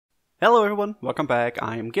Hello everyone, welcome back.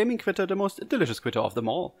 I'm Gaming Quitte, the most delicious Quitte of them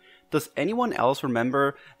all. Does anyone else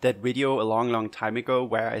remember that video a long time ago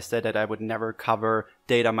where I said that I would never cover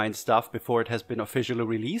datamined stuff before it has been officially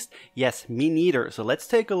released? Yes, me neither. So let's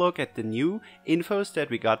take a look at the new infos that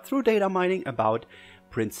we got through data mining about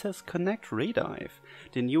Princess Connect Redive.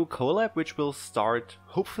 The new collab which will start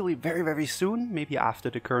hopefully very soon, maybe after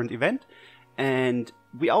the current event. And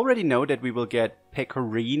we already know that we will get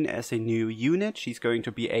Pecorine as a new unit. She's going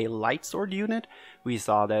to be a light sword unit. We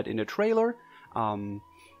saw that in the trailer. And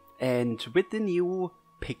with the new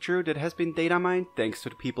picture that has been data mined, thanks to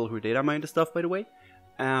the people who data mined the stuff, by the way,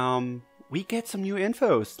 we get some new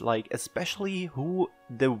infos, like especially who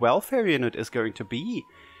the welfare unit is going to be.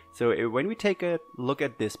 So when we take a look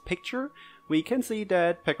at this picture, we can see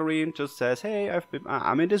that Pecorine just says, hey,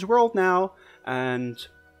 I'm in this world now, and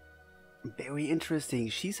very interesting.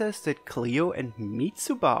 She says that Cleo and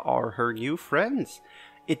Mitsuba are her new friends.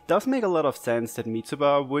 It does make a lot of sense that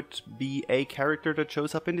Mitsuba would be a character that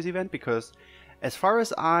shows up in this event, because as far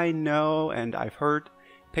as I know and I've heard,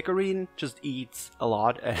 Pecorine just eats a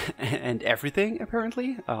lot and everything,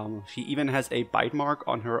 apparently. She even has a bite mark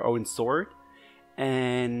on her own sword.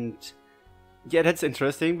 And yeah, that's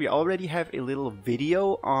interesting. We already have a little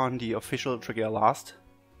video on the official Dragalia Lost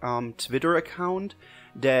Twitter account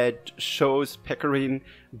that shows Pecorine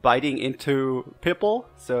biting into Pipple,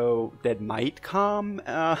 so that might come,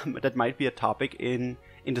 that might be a topic in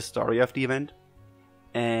the story of the event.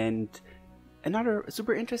 And another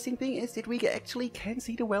super interesting thing is that we actually can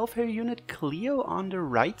see the welfare unit Cleo on the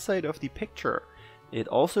right side of the picture. It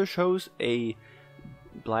also shows a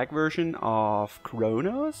black version of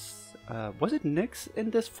Kronos. Was it Nyx in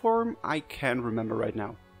this form? I can't remember right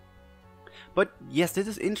now. But yes, this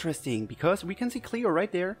is interesting because we can see Cleo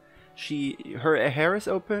right there. Her hair is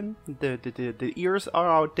open, the ears are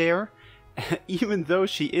out there, even though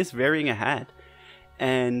she is wearing a hat.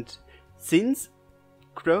 And since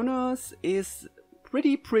Kronos is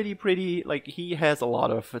pretty, like he has a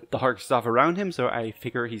lot of dark stuff around him, so I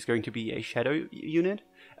figure he's going to be a shadow unit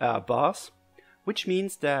boss, which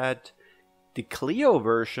means that the Cleo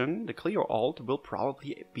version, the Cleo alt, will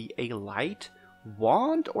probably be a light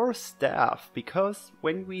wand or staff, because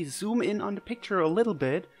when we zoom in on the picture a little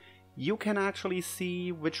bit, you can actually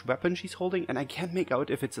see which weapon she's holding, and I can't make out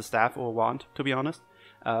if it's a staff or a wand, to be honest.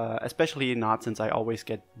 Especially not since I always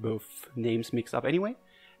get both names mixed up anyway.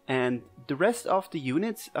 And the rest of the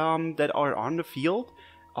units that are on the field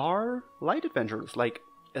are light adventurers, like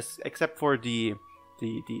except for the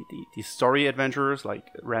story adventurers like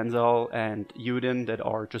Ranzel and Yuden that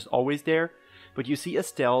are just always there. But you see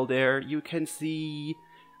Estelle there, you can see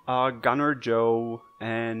Gunner Joe,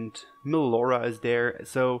 and Melora is there,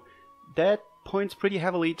 so that points pretty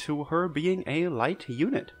heavily to her being a light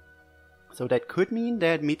unit. So that could mean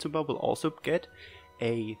that Mitsuba will also get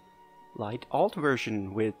a light alt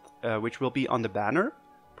version, with which will be on the banner,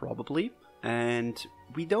 probably. And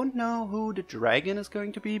we don't know who the dragon is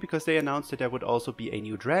going to be, because they announced that there would also be a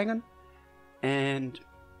new dragon. And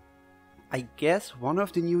I guess one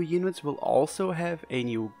of the new units will also have a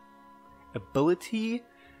new ability.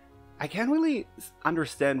 I can't really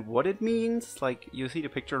understand what it means, like you see the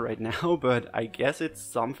picture right now, but I guess it's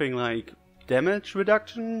something like damage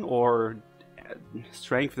reduction or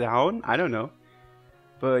strength down, I don't know.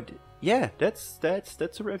 But yeah, that's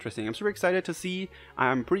super interesting. I'm super excited to see.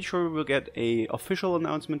 I'm pretty sure we'll get a official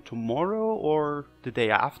announcement tomorrow or the day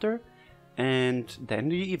after, and then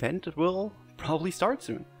the event will probably start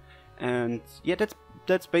soon. And yeah,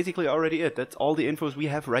 that's basically already it. That's all the infos we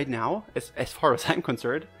have right now, as far as I'm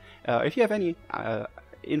concerned. If you have any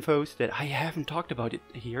infos that I haven't talked about it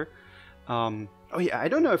here, oh yeah, I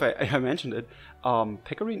don't know if I mentioned it.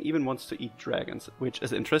 Pecorine even wants to eat dragons, which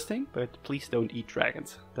is interesting, but please don't eat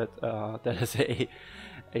dragons. That is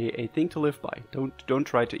a thing to live by. Don't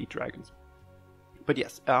try to eat dragons. But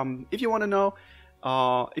yes, if you want to know.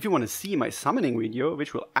 If you want to see my summoning video,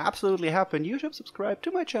 which will absolutely happen, you should subscribe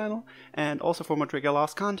to my channel. And also for more Dragalia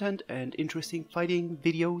Lost content and interesting fighting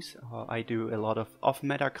videos, I do a lot of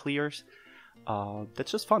off-meta clears.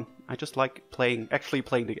 That's just fun. I just like actually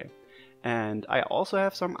playing the game. And I also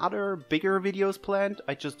have some other bigger videos planned.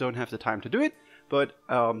 I just don't have the time to do it, but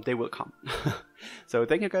they will come. So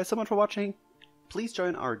thank you guys so much for watching. Please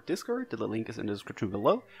join our Discord. The link is in the description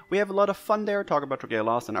below. We have a lot of fun there, talk about Dragalia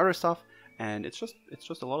Lost and other stuff. And it's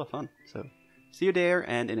just a lot of fun. So see you there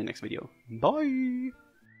and in the next video. Bye!